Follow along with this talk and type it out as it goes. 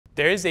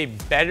There is a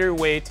better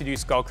way to do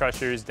skull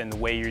crushers than the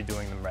way you're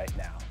doing them right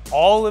now.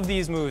 All of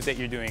these moves that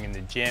you're doing in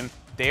the gym,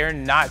 they are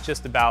not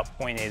just about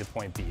point A to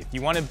point B. If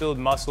you want to build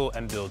muscle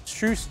and build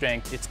true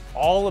strength, it's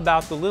all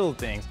about the little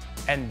things,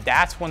 and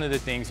that's one of the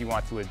things you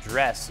want to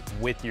address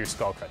with your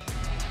skull crusher.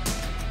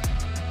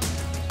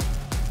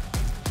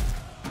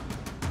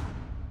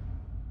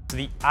 So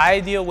the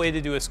ideal way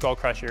to do a skull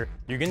crusher,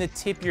 you're gonna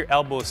tip your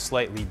elbows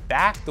slightly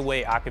back the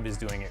way Akib is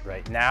doing it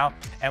right now.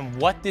 And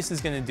what this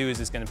is gonna do is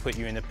it's gonna put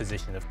you in a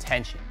position of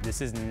tension.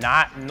 This is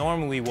not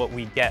normally what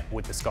we get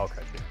with the skull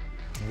crusher.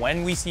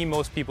 When we see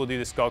most people do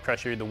the skull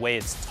crusher, the way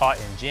it's taught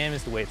in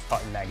gyms, the way it's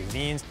taught in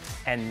magazines,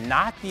 and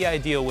not the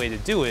ideal way to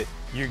do it,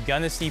 you're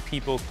gonna see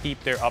people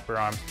keep their upper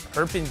arm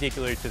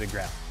perpendicular to the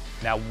ground.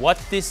 Now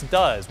what this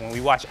does, when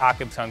we watch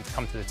Akib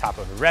come to the top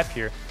of a rep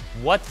here,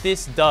 what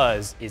this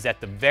does is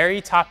at the very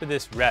top of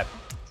this rep,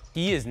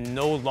 he is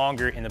no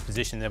longer in a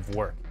position of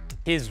work.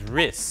 His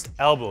wrists,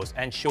 elbows,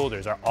 and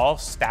shoulders are all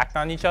stacked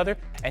on each other,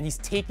 and he's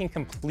taking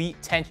complete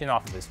tension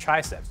off of his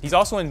triceps. He's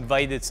also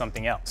invited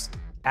something else.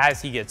 As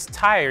he gets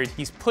tired,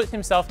 he's put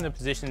himself in a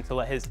position to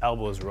let his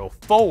elbows roll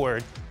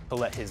forward, to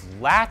let his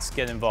lats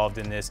get involved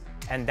in this,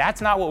 and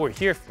that's not what we're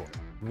here for.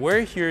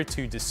 We're here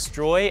to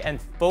destroy and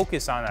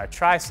focus on our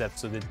triceps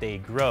so that they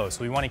grow.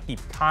 So we want to keep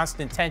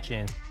constant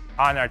tension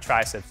on our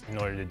triceps in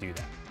order to do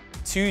that.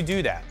 To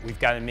do that, we've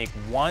got to make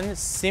one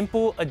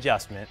simple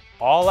adjustment.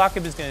 All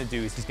Akib is going to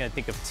do is he's going to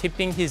think of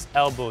tipping his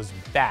elbows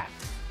back.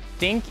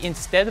 Think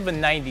instead of a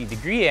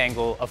 90-degree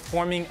angle of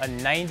forming a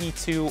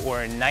 92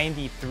 or a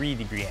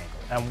 93-degree angle.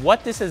 And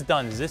what this has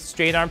done is this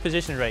straight arm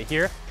position right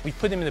here, we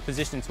put him in a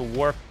position to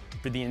work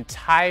for the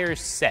entire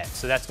set.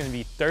 So that's going to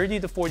be 30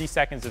 to 40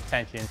 seconds of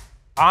tension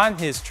on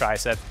his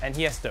triceps, and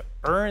he has to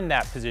earn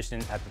that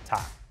position at the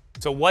top.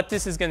 So what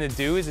this is going to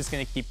do is it's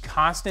going to keep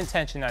constant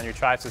tension on your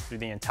triceps through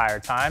the entire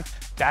time.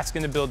 That's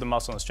going to build the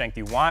muscle and strength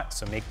you want,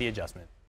 so make the adjustment.